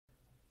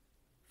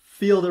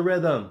Feel the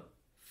rhythm.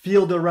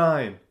 Feel the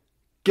rhyme.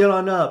 Get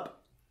on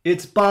up.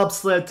 It's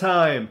bobsled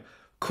time.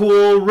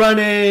 Cool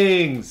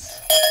runnings!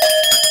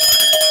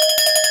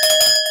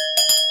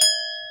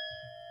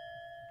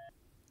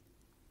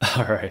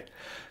 Alright,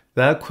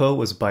 that quote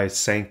was by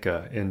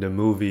Sanka in the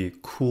movie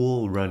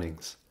Cool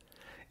Runnings.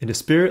 In the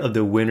spirit of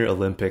the Winter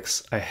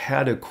Olympics, I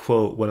had to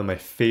quote one of my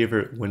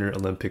favorite Winter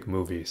Olympic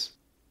movies.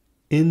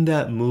 In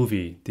that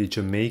movie, the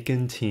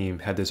Jamaican team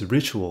had this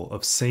ritual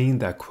of saying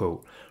that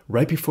quote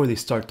right before they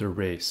start their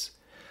race,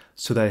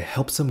 so that it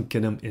helps them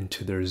get them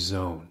into their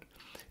zone.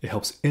 It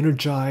helps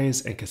energize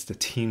and gets the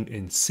team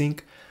in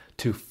sync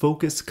to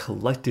focus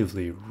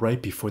collectively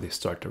right before they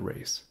start the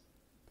race.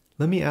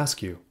 Let me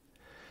ask you,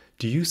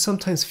 do you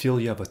sometimes feel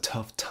you have a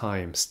tough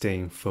time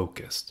staying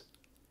focused?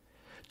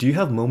 Do you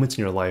have moments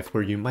in your life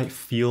where you might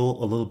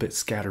feel a little bit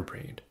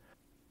scatterbrained?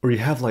 Or you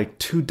have like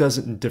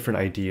 24 different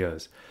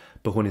ideas,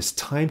 but when it's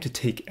time to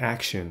take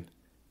action,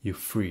 you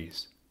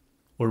freeze?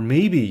 Or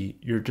maybe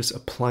you're just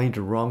applying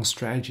the wrong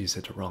strategies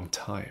at the wrong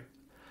time.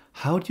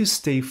 How do you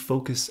stay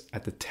focused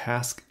at the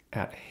task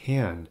at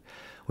hand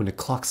when the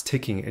clock's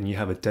ticking and you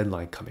have a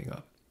deadline coming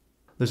up?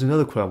 There's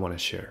another quote I want to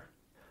share.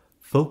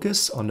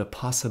 Focus on the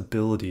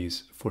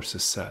possibilities for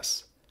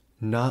success,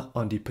 not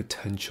on the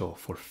potential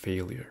for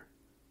failure.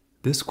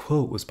 This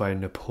quote was by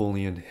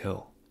Napoleon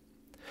Hill.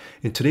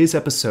 In today's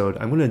episode,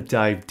 I'm going to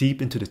dive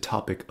deep into the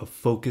topic of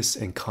focus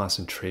and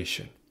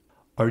concentration.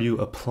 Are you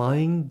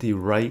applying the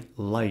right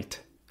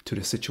light to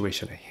the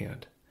situation at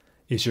hand?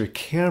 Is your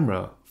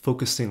camera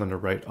focusing on the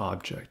right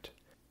object?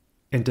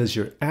 And does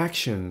your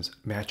actions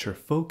match your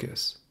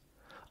focus?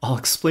 I'll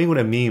explain what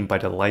I mean by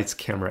the lights,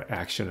 camera,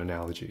 action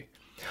analogy.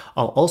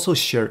 I'll also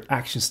share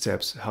action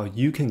steps how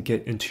you can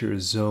get into your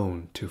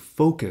zone to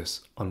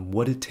focus on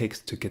what it takes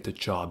to get the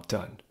job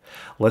done.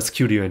 Let's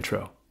cue the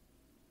intro.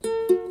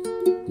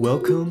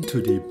 Welcome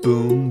to the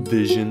Boom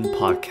Vision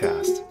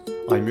Podcast.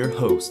 I'm your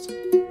host,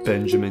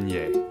 Benjamin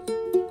Ye.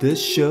 This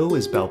show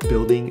is about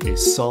building a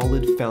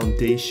solid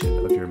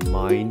foundation of your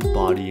mind,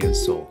 body, and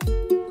soul.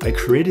 I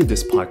created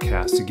this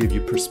podcast to give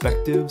you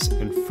perspectives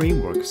and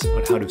frameworks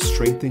on how to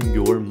strengthen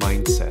your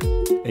mindset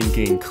and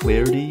gain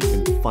clarity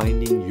in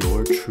finding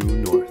your true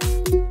north.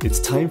 It's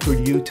time for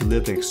you to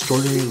live an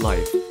extraordinary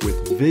life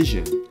with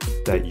vision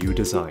that you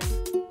design.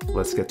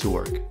 Let's get to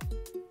work.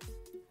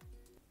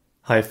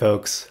 Hi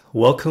folks,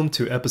 welcome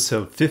to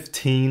episode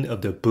 15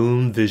 of the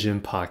Boom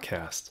Vision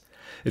Podcast.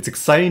 It's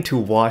exciting to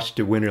watch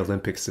the Winter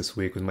Olympics this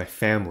week with my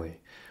family.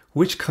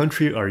 Which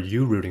country are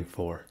you rooting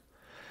for?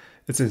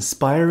 It's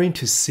inspiring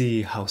to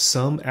see how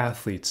some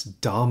athletes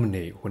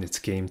dominate when it's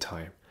game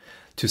time,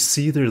 to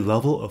see their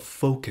level of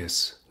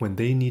focus when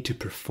they need to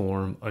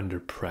perform under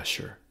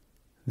pressure.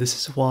 This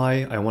is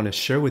why I want to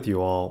share with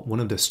you all one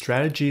of the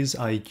strategies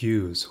I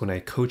use when I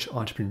coach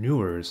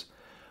entrepreneurs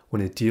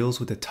when it deals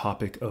with the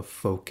topic of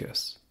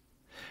focus.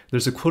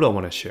 There's a quote I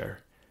want to share.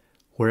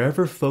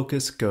 Wherever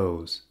focus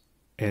goes,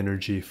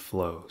 energy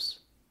flows.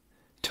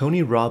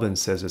 Tony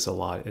Robbins says this a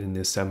lot in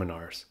his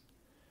seminars.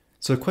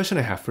 So the question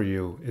I have for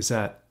you is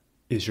that,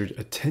 is your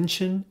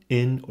attention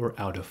in or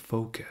out of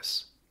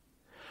focus?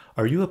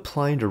 Are you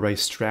applying the right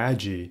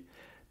strategy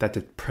that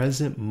the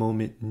present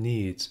moment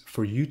needs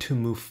for you to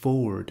move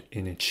forward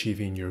in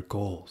achieving your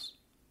goals?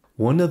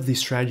 One of the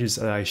strategies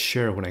that I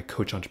share when I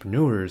coach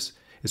entrepreneurs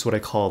is what I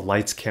call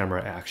lights,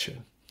 camera,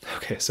 action.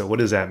 Okay, so what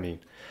does that mean?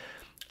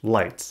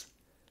 Lights.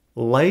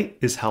 Light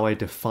is how I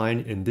define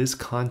in this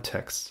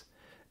context.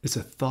 It's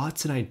the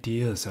thoughts and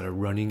ideas that are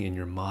running in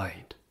your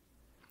mind.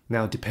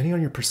 Now, depending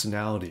on your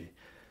personality,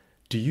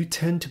 do you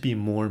tend to be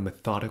more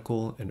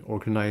methodical and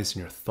organized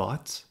in your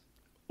thoughts?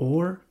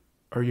 Or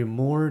are you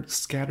more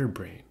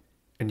scatterbrained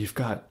and you've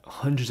got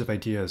hundreds of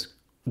ideas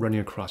running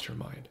across your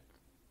mind?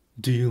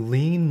 Do you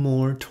lean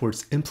more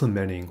towards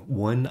implementing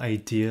one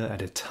idea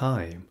at a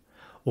time?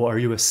 Or are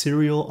you a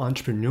serial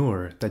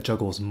entrepreneur that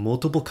juggles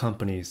multiple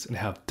companies and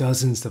have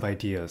dozens of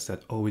ideas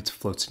that always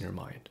floats in your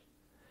mind?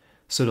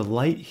 So the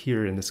light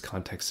here in this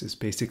context is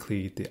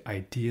basically the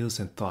ideas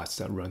and thoughts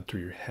that run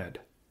through your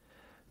head.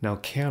 Now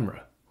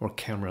camera or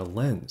camera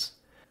lens.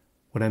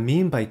 What I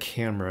mean by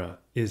camera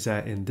is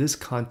that in this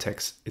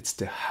context, it's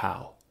the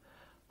how.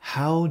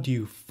 How do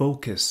you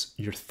focus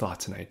your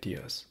thoughts and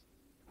ideas?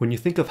 When you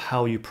think of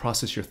how you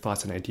process your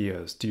thoughts and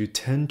ideas, do you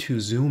tend to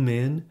zoom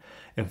in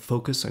and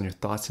focus on your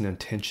thoughts and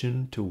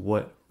attention to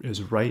what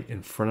is right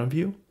in front of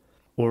you?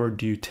 Or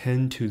do you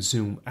tend to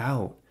zoom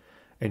out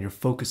and your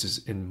focus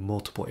is in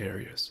multiple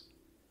areas?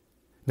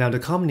 Now, the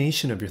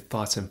combination of your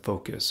thoughts and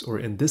focus, or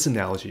in this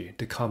analogy,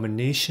 the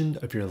combination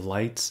of your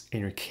lights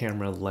and your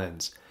camera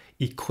lens,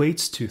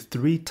 equates to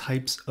 3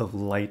 types of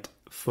light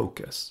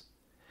focus.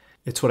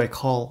 It's what I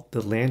call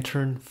the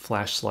lantern,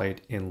 flashlight,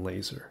 and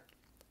laser.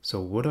 So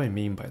what do I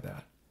mean by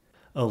that?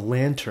 A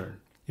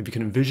lantern, if you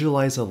can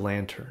visualize a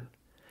lantern,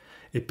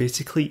 it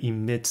basically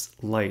emits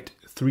light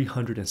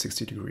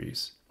 360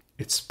 degrees.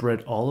 It's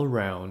spread all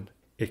around,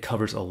 it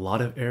covers a lot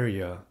of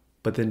area,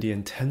 but then the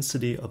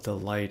intensity of the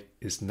light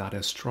is not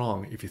as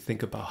strong if you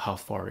think about how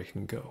far it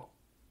can go.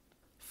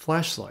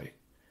 Flashlight.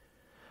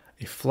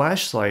 A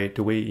flashlight,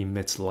 the way it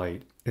emits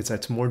light, is that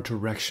it's more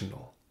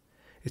directional.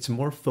 It's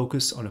more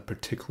focused on a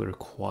particular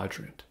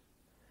quadrant.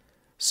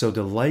 So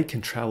the light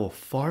can travel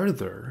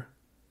farther.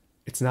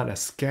 It's not as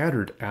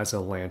scattered as a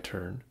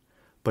lantern,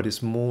 but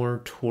it's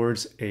more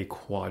towards a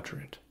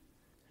quadrant.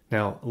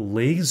 Now,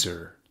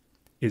 laser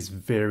is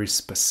very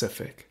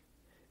specific.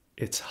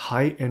 It's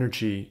high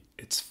energy,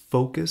 it's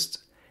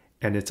focused,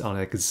 and it's on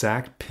an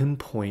exact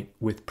pinpoint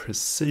with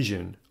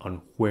precision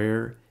on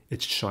where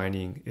it's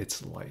shining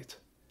its light.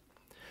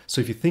 So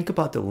if you think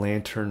about the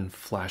lantern,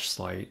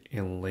 flashlight,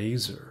 and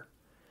laser,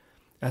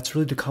 that's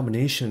really the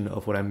combination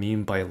of what I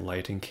mean by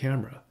light and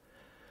camera.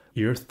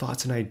 Your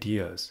thoughts and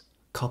ideas,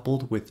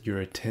 coupled with your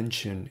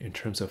attention in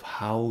terms of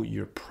how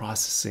you're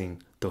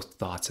processing those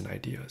thoughts and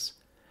ideas.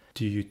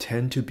 Do you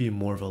tend to be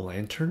more of a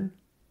lantern,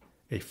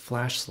 a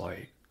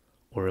flashlight,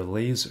 or a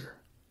laser?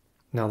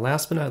 Now,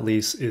 last but not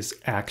least is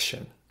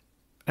action.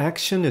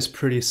 Action is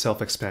pretty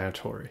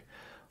self-explanatory.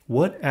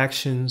 What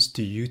actions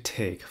do you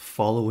take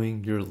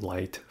following your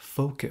light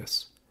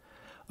focus?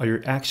 Are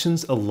your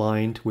actions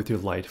aligned with your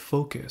light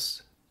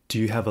focus? Do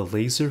you have a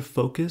laser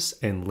focus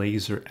and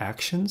laser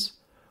actions?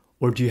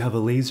 Or do you have a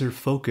laser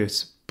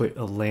focus but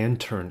a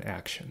lantern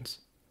actions?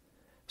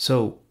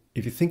 So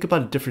if you think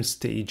about different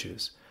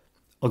stages,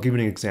 I'll give you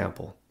an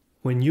example.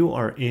 When you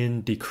are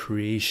in the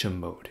creation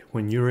mode,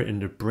 when you're in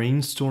the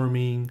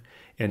brainstorming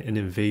and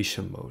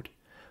innovation mode,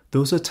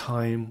 those are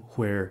times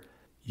where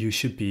you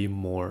should be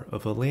more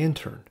of a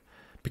lantern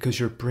because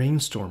you're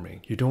brainstorming.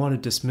 You don't want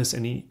to dismiss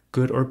any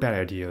good or bad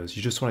ideas.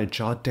 You just want to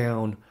jot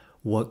down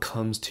what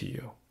comes to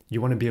you. You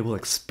want to be able to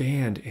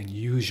expand and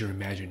use your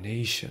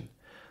imagination.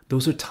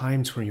 Those are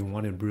times when you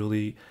want to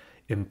really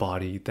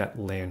embody that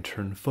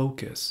lantern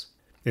focus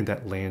and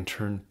that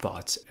lantern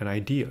thoughts and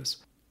ideas.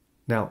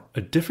 Now,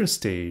 a different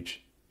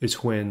stage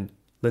is when,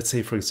 let's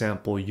say, for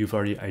example, you've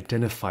already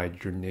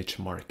identified your niche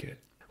market,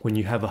 when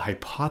you have a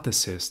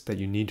hypothesis that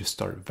you need to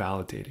start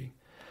validating.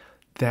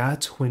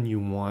 That's when you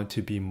want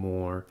to be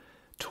more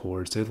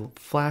towards a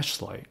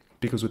flashlight,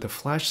 because with a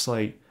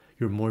flashlight,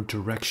 you're more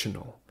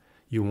directional.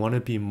 You want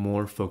to be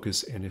more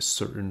focused in a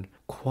certain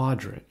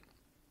quadrant.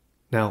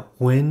 Now,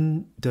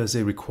 when does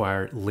it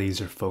require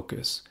laser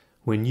focus?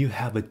 When you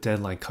have a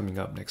deadline coming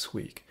up next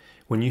week,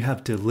 when you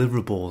have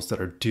deliverables that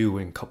are due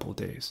in a couple of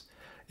days.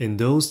 In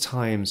those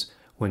times,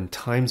 when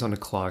time's on the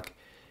clock,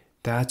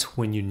 that's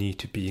when you need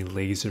to be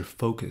laser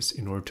focused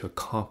in order to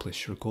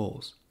accomplish your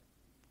goals.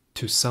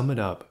 To sum it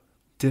up,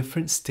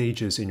 different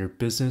stages in your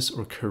business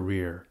or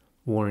career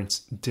warrants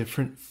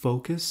different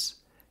focus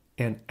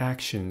and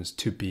actions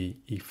to be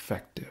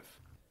effective.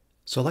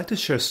 So I'd like to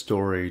share a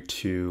story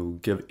to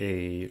give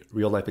a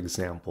real-life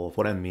example of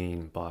what I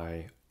mean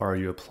by are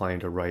you applying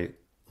the right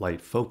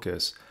light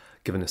focus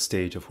given the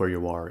stage of where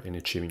you are in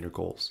achieving your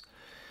goals.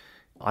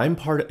 I'm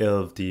part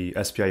of the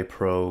SBI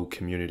Pro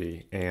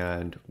community,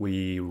 and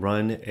we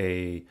run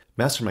a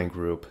mastermind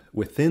group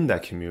within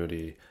that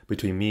community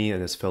between me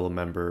and his fellow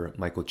member,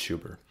 Michael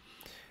Chuber.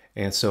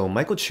 And so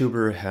Michael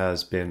Chuber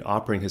has been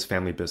operating his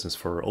family business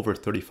for over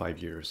 35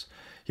 years.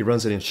 He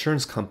runs an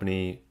insurance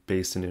company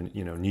based in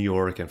New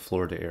York and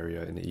Florida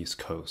area in the East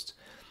Coast.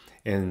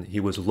 And he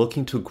was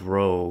looking to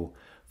grow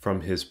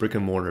from his brick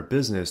and mortar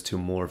business to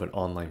more of an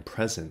online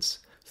presence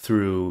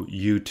through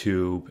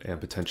YouTube and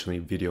potentially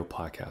video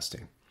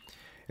podcasting.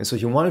 And so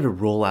he wanted to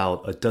roll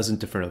out a dozen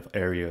different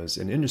areas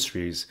and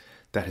industries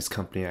that his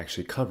company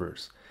actually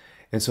covers.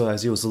 And so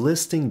as he was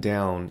listing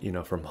down,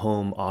 from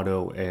home,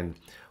 auto, and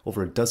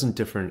over a dozen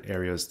different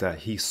areas that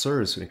he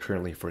serves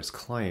currently for his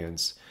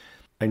clients,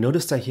 I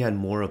noticed that he had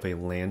more of a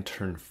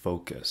lantern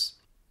focus.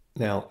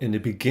 Now, in the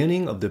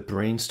beginning of the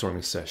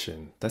brainstorming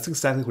session, that's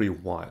exactly what you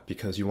want,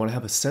 because you want to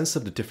have a sense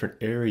of the different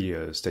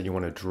areas that you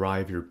want to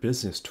drive your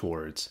business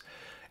towards.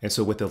 And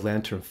so with the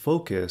lantern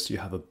focus, you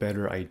have a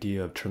better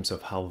idea in terms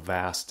of how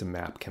vast the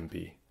map can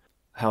be.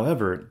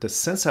 However, the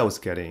sense I was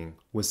getting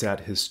was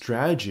that his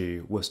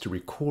strategy was to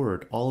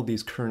record all of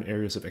these current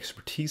areas of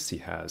expertise he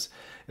has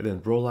and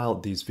then roll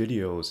out these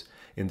videos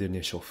in the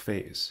initial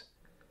phase.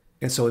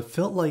 And so it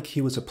felt like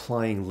he was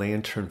applying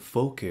lantern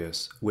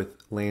focus with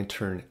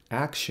lantern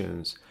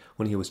actions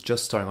when he was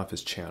just starting off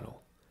his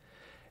channel.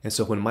 And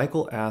so when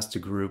Michael asked the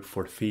group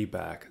for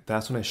feedback,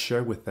 that's when I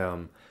shared with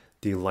them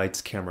the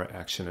lights, camera,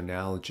 action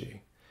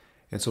analogy.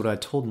 And so what I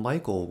told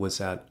Michael was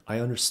that I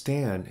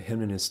understand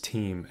him and his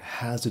team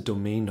has the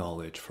domain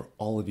knowledge for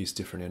all of these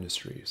different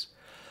industries.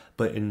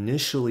 But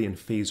initially in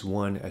phase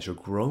one, as you're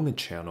growing a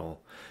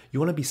channel, you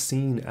want to be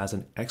seen as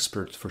an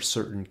expert for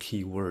certain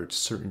keywords,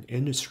 certain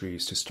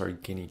industries to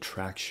start gaining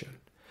traction.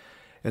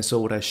 And so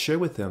what I share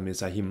with him is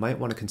that he might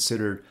want to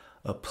consider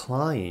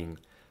applying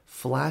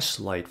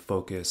flashlight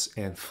focus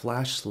and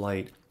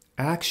flashlight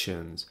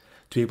actions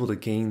to be able to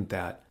gain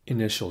that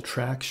initial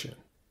traction.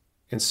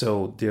 And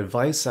so the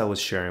advice I was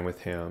sharing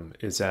with him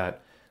is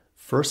that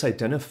first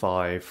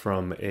identify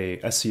from a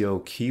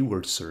SEO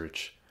keyword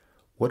search,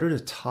 what are the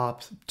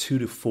top 2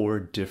 to 4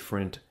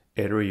 different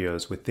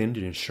areas within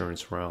the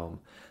insurance realm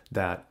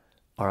that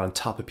are on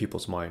top of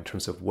people's mind in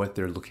terms of what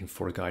they're looking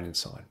for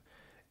guidance on.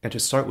 And to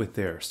start with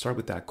start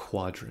with that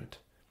quadrant.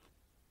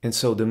 And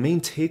so the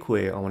main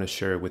takeaway I want to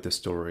share with this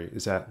story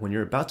is that when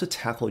you're about to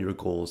tackle your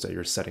goals that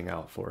you're setting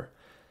out for,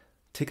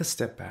 take a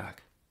step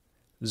back,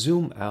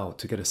 zoom out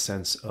to get a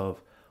sense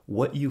of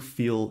what you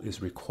feel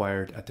is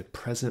required at the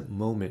present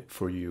moment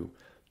for you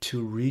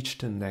to reach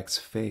the next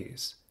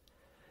phase.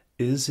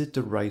 Is it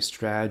the right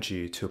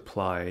strategy to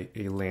apply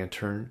a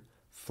lantern,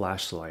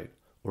 flashlight,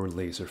 or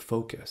laser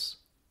focus?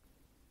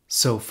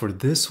 So for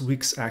this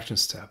week's action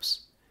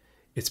steps,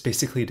 it's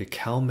basically the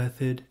CAL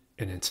method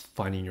and it's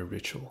finding your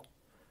ritual.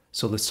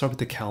 So let's start with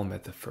the CAL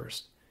method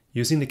first.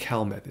 Using the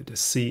CAL method,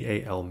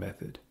 the CAL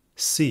method.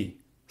 C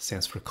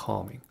stands for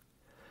calming.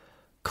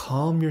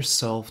 Calm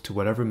yourself to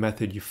whatever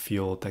method you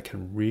feel that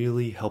can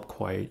really help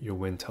quiet your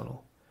wind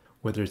tunnel.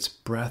 Whether it's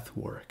breath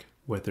work,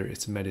 whether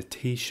it's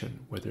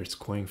meditation, whether it's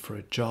going for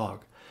a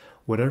jog,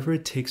 whatever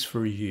it takes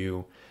for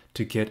you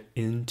to get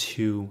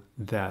into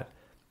that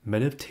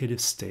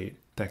meditative state,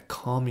 that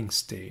calming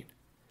state,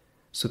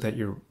 so that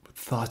your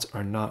thoughts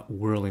are not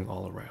whirling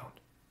all around.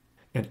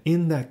 And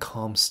in that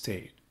calm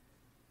state,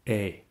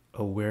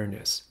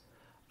 awareness,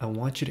 I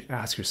want you to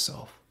ask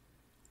yourself,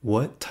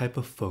 what type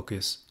of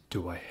focus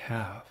do I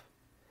have?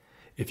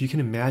 If you can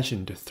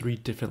imagine the 3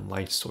 different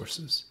light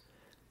sources,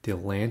 the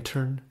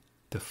lantern,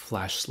 the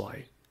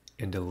flashlight,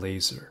 and the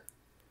laser,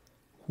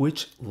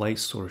 which light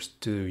source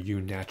do you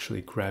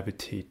naturally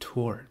gravitate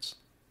towards?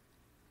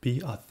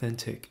 Be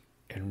authentic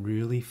and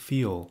really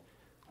feel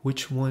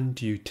which one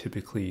do you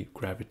typically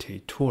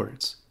gravitate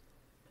towards.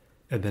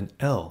 And then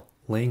L,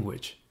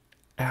 language.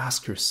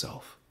 Ask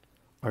yourself,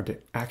 are the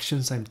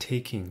actions I'm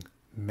taking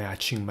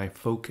matching my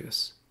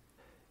focus?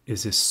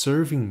 Is it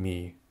serving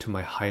me to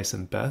my highest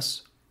and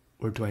best,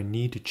 or do I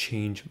need to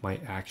change my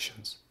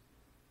actions?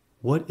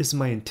 What is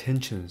my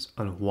intentions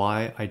on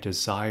why I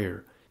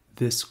desire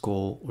this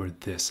goal or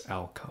this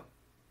outcome?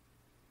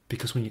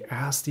 Because when you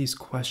ask these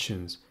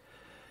questions,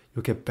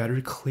 you'll get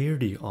better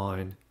clarity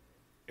on,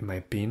 am I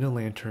being a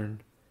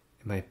lantern?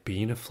 Am I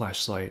being a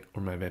flashlight?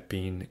 Or am I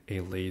being a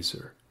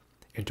laser?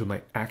 And do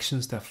my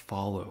actions that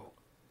follow,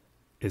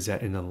 is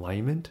that in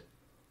alignment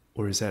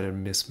or is that a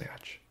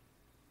mismatch?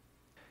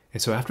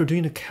 And so after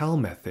doing the CAL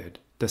method,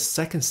 the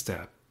second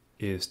step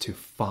is to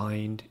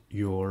find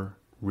your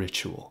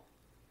ritual.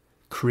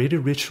 Create a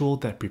ritual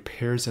that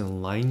prepares and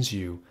aligns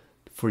you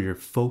for your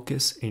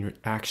focus and your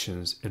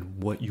actions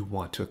and what you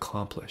want to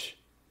accomplish.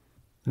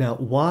 Now,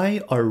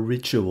 why are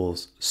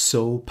rituals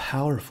so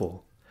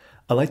powerful?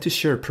 I'd like to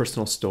share a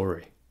personal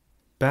story.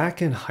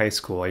 Back in high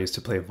school, I used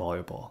to play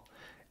volleyball.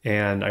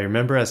 And I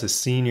remember as a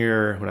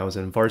senior, when I was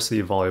in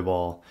varsity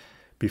volleyball,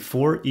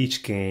 before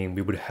each game,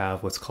 we would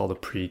have what's called a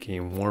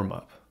pre-game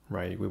warm-up,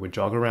 right? We would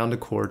jog around the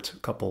court a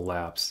couple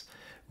laps,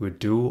 we would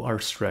do our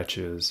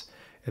stretches,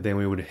 and then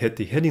we would hit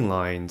the hitting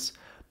lines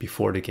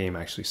before the game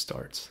actually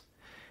starts.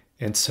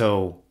 And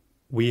so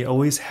we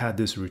always had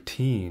this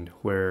routine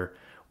where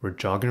we're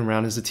jogging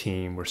around as a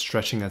team, we're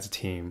stretching as a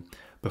team.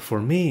 But for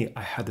me,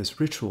 I had this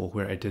ritual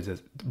where I did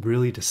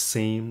really the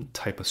same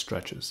type of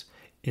stretches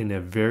in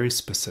a very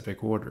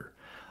specific order.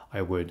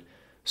 I would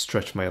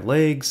stretch my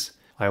legs,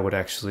 I would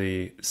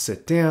actually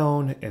sit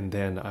down, and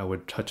then I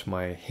would touch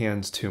my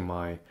hands to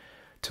my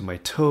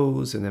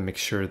toes, and then make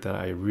sure that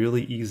I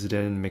really ease it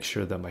in, make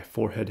sure that my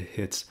forehead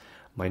hits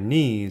my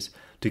knees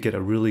to get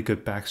a really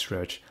good back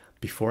stretch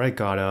before I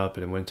got up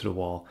and went to the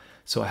wall.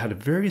 So I had a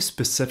very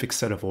specific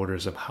set of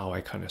orders of how I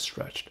kind of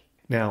stretched.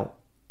 Now,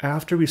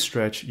 after we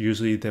stretch,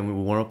 usually then we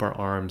warm up our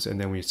arms and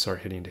then we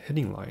start hitting the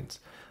hitting lines.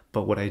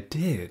 But what I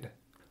did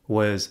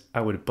was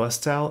I would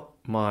bust out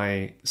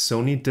my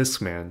Sony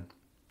Discman.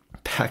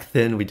 Back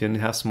then, we didn't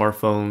have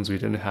smartphones, we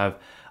didn't have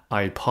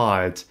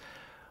iPods.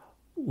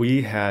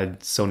 We had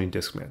Sony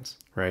Discmans,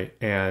 right?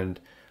 And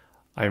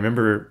I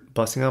remember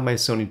busting out my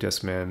Sony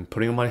Discman,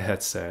 putting on my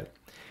headset,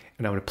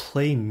 and I would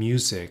play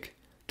music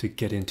to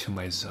get into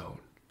my zone,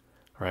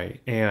 right?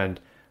 And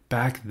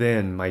back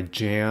then, my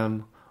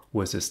jam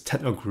was this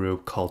techno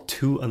group called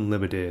Two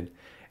Unlimited,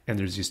 and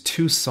there's these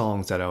 2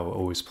 songs that I would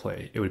always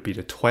play. It would be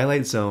The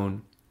Twilight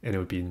Zone, and it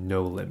would be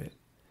No Limit.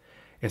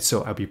 And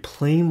so I'd be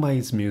playing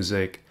my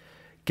music,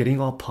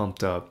 getting all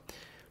pumped up,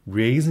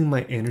 raising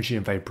my energy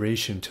and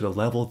vibration to the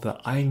level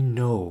that I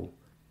know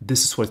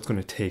this is what it's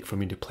going to take for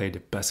me to play the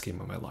best game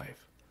of my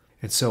life.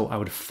 And so I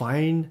would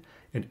find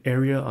an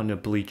area on the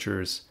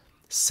bleachers,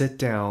 sit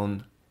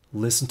down,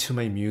 listen to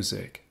my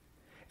music.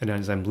 And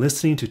as I'm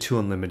listening to Two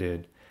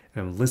Unlimited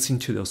and I'm listening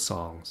to those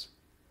songs,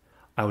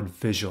 I would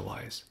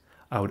visualize.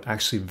 I would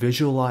actually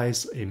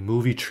visualize a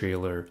movie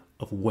trailer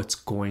of what's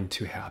going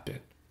to happen.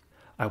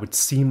 I would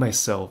see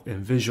myself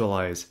and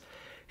visualize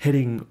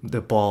hitting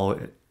the ball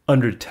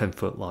under the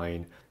 10-foot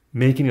line,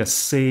 making a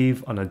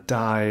save on a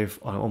dive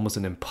on almost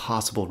an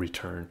impossible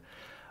return.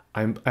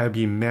 I'd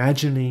be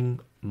imagining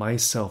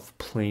myself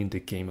playing the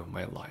game of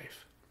my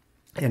life.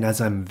 And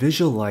as I'm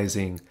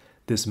visualizing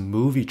this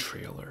movie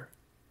trailer,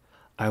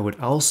 I would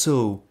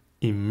also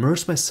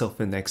immerse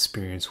myself in the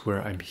experience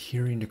where I'm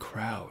hearing the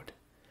crowd.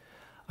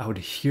 I would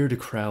hear the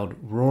crowd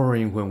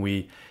roaring when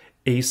we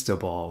ace the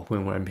ball,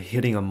 when I'm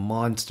hitting a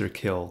monster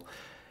kill.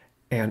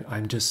 And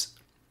I'm just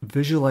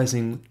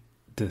visualizing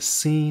the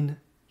scene,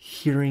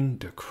 hearing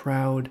the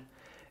crowd,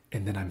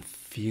 and then I'm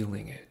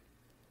feeling it.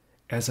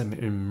 As I'm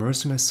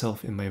immersing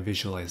myself in my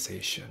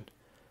visualization,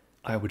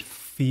 I would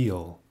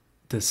feel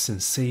the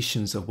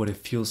sensations of what it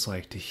feels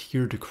like to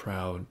hear the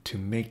crowd, to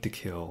make the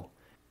kill.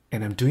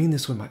 And I'm doing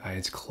this with my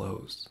eyes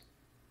closed.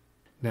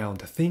 Now,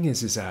 the thing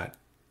is that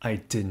I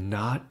did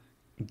not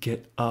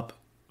get up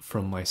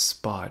from my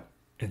spot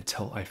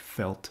until I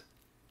felt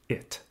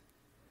it.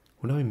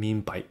 What do I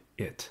mean by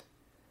it?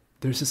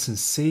 There's a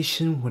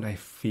sensation when I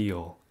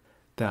feel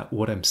that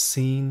what I'm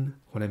seeing,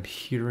 what I'm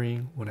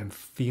hearing, what I'm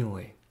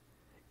feeling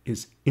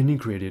is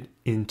integrated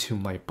into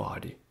my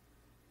body.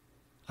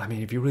 I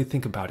mean, if you really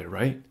think about it,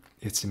 right?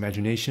 It's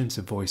imagination, it's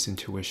a voice,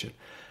 intuition.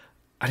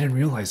 I didn't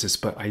realize this,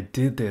 but I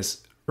did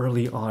this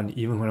early on,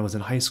 even when I was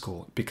in high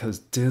school,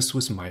 because this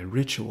was my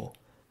ritual.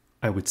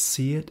 I would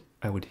see it,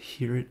 I would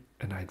hear it,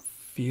 and I'd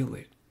feel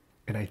it.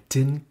 And I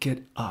didn't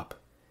get up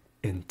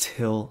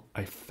until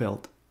I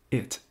felt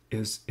it.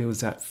 It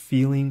was that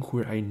feeling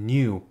where I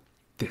knew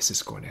this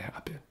is going to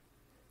happen.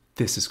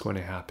 This is going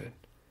to happen.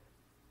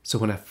 So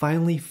when I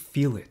finally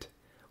feel it,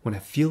 when I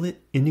feel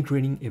it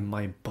integrating in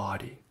my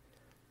body,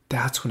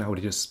 that's when I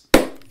would just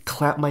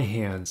clap my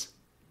hands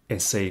and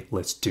say,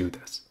 let's do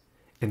this.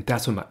 And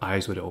that's when my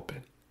eyes would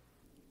open.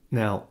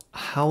 Now,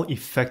 how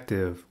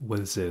effective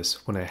was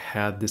this when I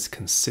had this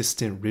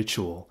consistent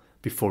ritual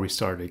before we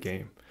started a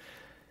game?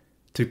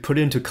 To put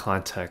it into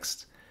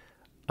context,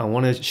 I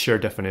want to share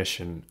a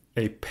definition.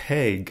 A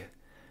peg,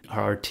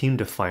 how our team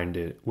defined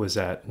it, was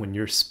that when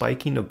you're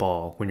spiking the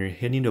ball, when you're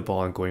hitting the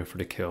ball and going for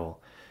the kill,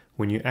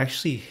 when you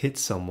actually hit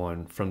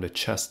someone from the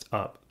chest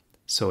up,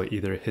 so it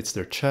either hits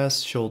their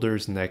chest,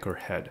 shoulders, neck, or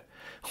head,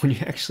 when you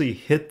actually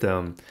hit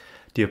them,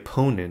 the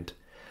opponent,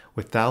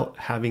 without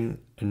having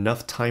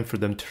enough time for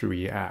them to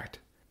react,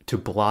 to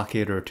block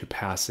it or to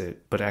pass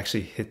it, but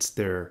actually hits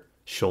their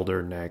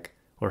shoulder, neck,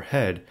 or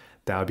head,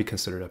 that would be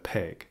considered a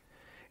peg.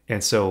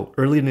 And so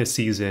early in the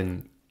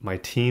season, my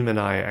team and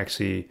I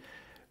actually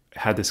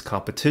had this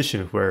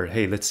competition where,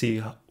 hey, let's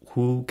see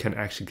who can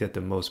actually get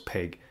the most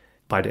peg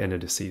by the end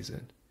of the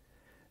season.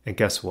 And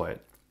guess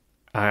what?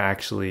 I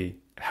actually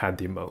had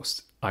the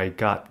most. I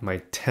got my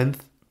 10th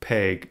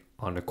peg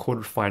on the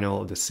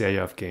quarterfinal of the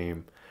CIF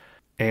game.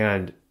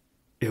 And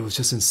it was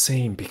just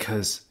insane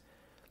because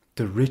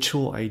the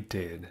ritual I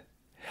did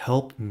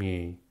helped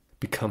me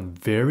become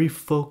very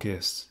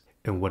focused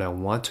in what I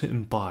want to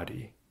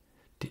embody,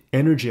 the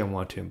energy I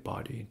want to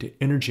embody, the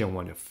energy I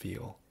want to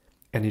feel.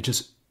 And it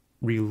just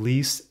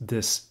released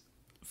this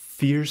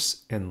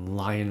fierce and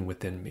lion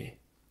within me.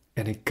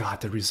 And it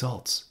got the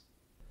results.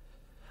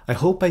 I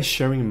hope by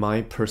sharing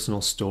my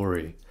personal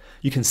story,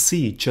 you can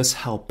see just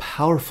how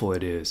powerful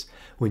it is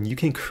when you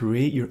can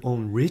create your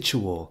own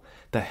ritual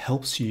that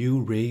helps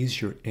you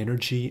raise your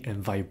energy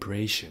and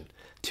vibration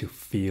to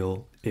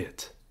feel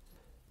it.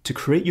 To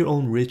create your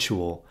own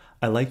ritual,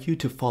 I'd like you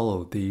to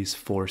follow these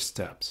 4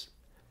 steps.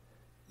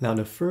 Now,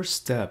 the first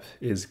step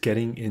is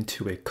getting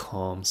into a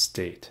calm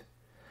state.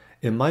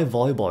 In my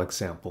volleyball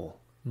example,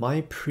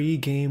 my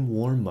pre-game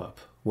warm-up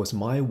was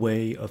my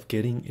way of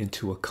getting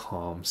into a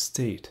calm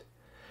state.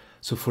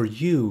 So for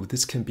you,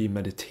 this can be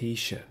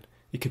meditation.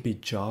 It could be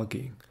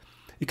jogging.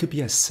 It could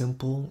be as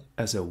simple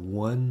as a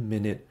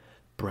 1-minute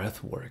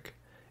breath work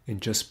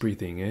and just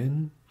breathing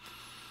in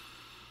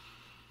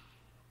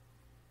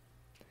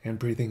and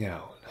breathing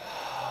out.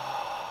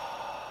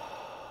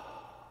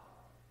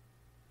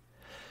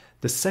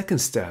 The second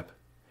step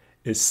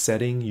is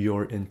setting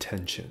your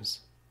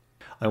intentions.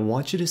 I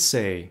want you to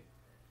say,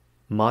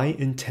 my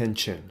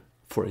intention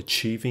for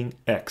achieving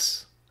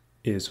X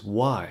is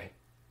Y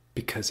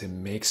because it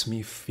makes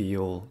me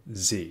feel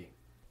Z.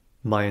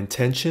 My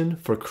intention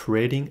for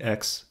creating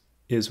X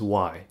is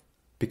Y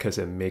because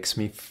it makes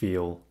me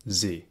feel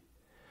Z.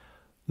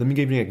 Let me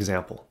give you an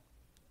example.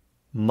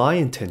 My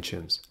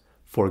intentions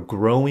for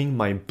growing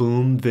my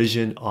Boom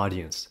Vision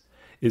audience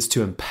is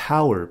to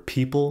empower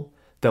people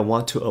that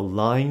want to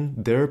align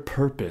their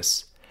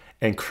purpose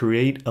and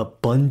create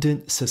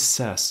abundant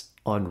success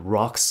on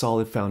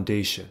rock-solid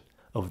foundation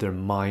of their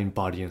mind,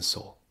 body, and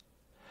soul.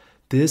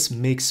 This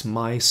makes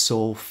my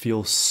soul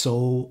feel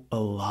so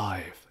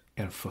alive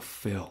and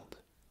fulfilled.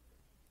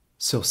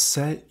 So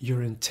set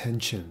your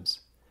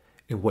intentions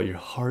in what your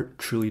heart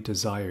truly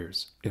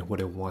desires and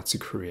what it wants to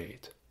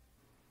create.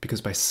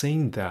 Because by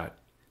saying that,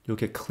 you'll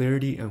get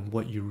clarity on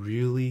what you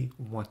really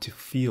want to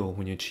feel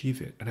when you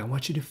achieve it. And I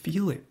want you to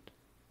feel it.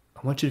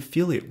 I want you to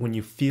feel it when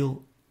you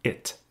feel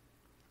it.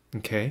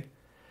 Okay?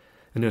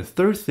 And the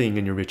third thing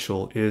in your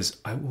ritual is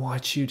I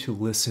want you to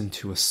listen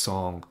to a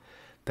song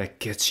that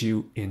gets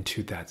you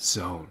into that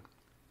zone.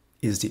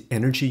 Is the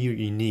energy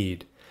you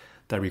need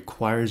that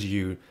requires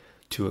you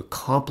to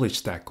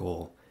accomplish that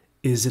goal,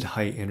 is it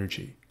high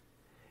energy?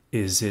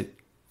 Is it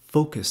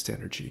focused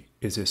energy?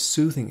 Is it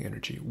soothing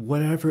energy?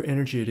 Whatever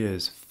energy it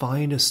is,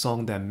 find a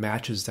song that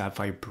matches that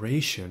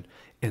vibration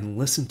and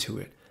listen to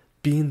it.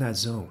 Be in that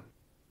zone.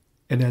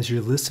 And as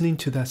you're listening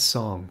to that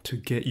song to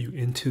get you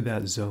into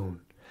that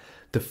zone,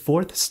 The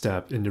fourth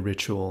step in the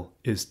ritual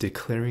is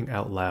declaring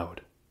out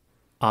loud,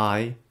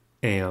 I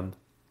am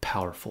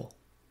powerful.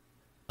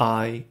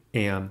 I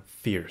am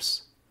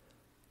fierce.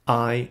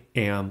 I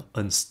am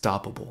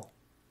unstoppable.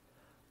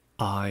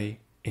 I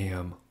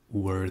am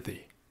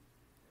worthy.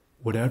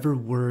 Whatever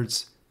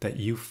words that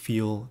you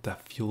feel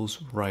that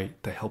feels right,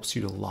 that helps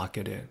you to lock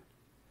it in.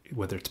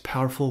 Whether it's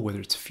powerful,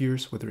 whether it's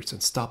fierce, whether it's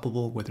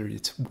unstoppable, whether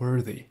it's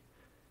worthy.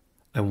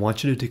 I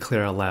want you to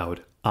declare out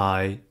loud,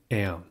 I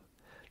am.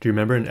 Do you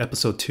remember in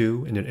episode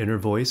 2, in an inner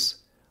voice,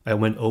 I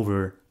went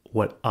over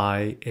what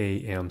I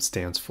am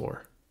stands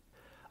for.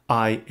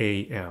 I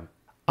am.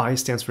 I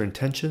stands for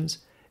intentions,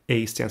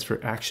 A stands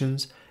for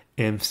actions,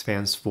 M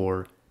stands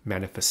for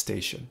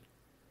manifestation.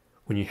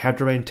 When you have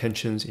the right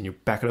intentions and you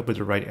back it up with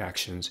the right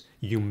actions,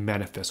 you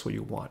manifest what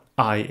you want.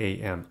 I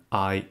am.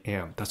 I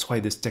am. That's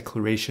why this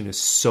declaration is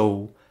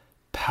so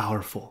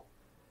powerful.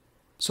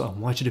 So I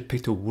want you to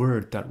pick the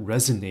word that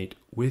resonates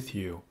with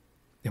you.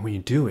 And when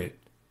you do it,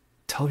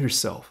 tell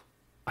yourself,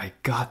 I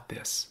got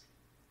this.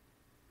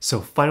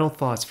 So final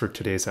thoughts for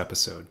today's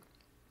episode.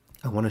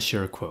 I want to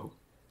share a quote.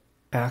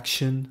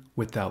 Action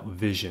without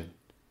vision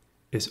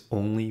is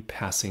only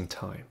passing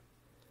time.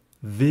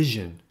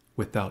 Vision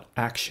without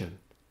action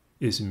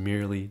is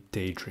merely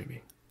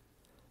daydreaming.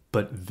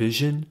 But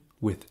vision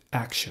with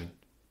action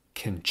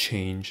can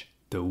change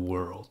the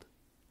world.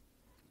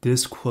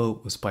 This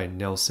quote was by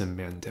Nelson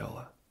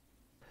Mandela.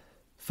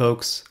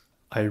 Folks,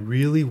 I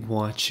really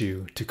want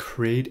you to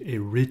create a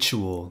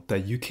ritual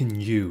that you can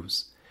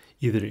use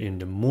either in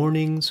the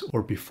mornings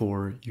or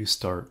before you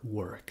start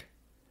work.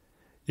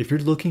 If you're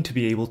looking to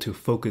be able to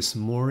focus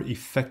more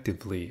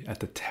effectively at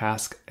the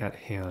task at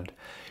hand,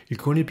 you're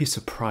going to be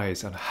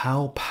surprised on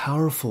how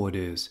powerful it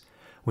is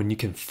when you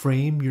can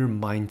frame your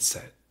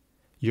mindset,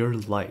 your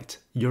light,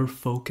 your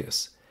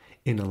focus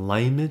in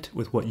alignment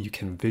with what you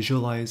can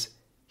visualize,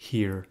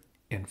 hear,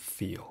 and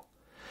feel.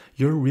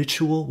 Your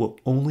ritual will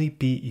only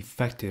be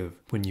effective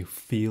when you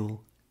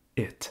feel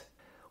it.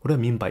 What do I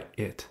mean by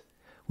it?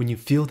 When you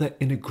feel that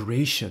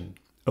integration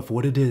of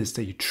what it is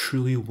that you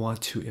truly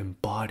want to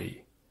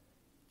embody.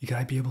 You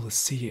gotta be able to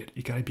see it.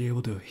 You gotta be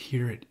able to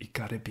hear it. You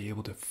gotta be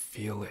able to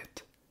feel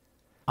it.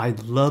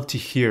 I'd love to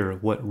hear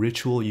what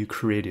ritual you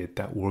created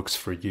that works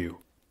for you.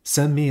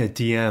 Send me a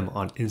DM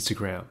on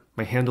Instagram.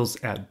 My handle's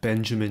at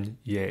Benjamin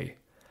Ye.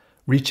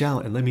 Reach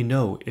out and let me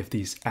know if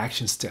these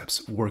action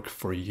steps work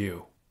for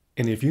you.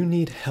 And if you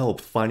need help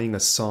finding a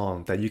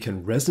song that you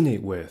can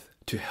resonate with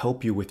to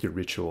help you with your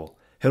ritual,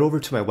 head over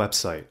to my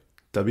website,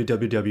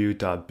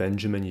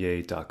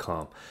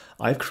 www.benjaminye.com.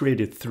 I've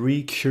created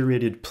 3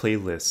 curated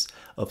playlists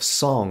of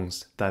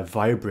songs that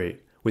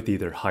vibrate with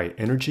either high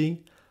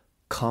energy,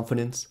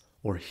 confidence,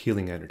 or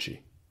healing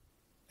energy.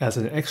 As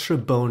an extra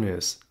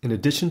bonus, in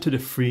addition to the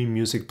free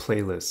music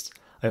playlists,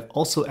 I've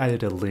also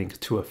added a link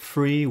to a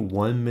free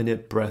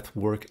 1-minute breath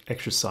work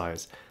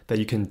exercise that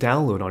you can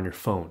download on your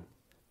phone.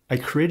 I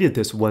created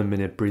this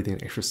 1-minute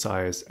breathing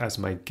exercise as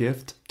my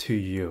gift to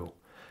you.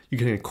 You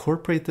can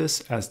incorporate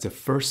this as the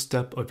first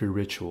step of your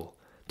ritual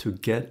to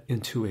get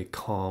into a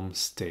calm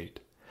state.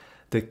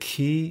 The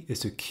key is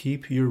to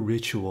keep your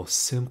ritual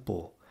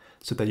simple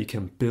so that you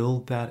can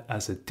build that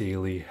as a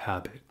daily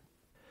habit.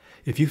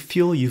 If you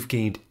feel you've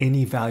gained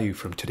any value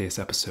from today's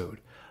episode,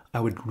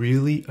 I would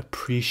really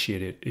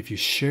appreciate it if you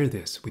share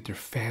this with your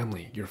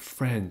family, your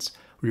friends,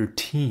 or your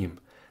team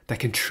that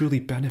can truly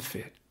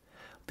benefit.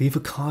 Leave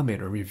a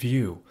comment or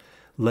review.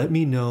 Let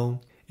me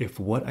know if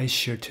what I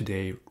shared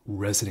today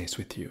resonates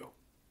with you.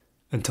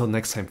 Until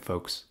next time,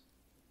 folks,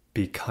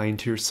 be kind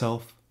to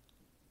yourself,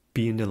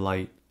 be in the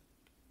light,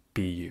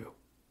 be you.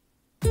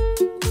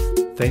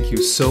 Thank you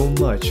so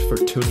much for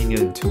tuning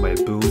in to my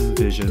Boom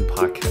Vision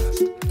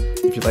podcast.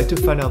 If you'd like to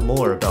find out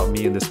more about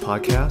me and this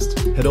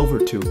podcast, head over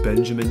to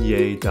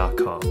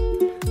benjaminye.com.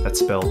 That's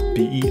spelled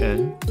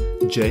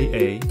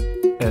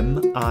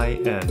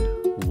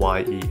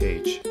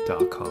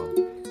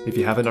BenjaminYeh.com. If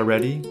you haven't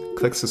already,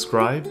 click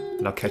subscribe,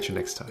 and I'll catch you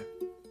next time.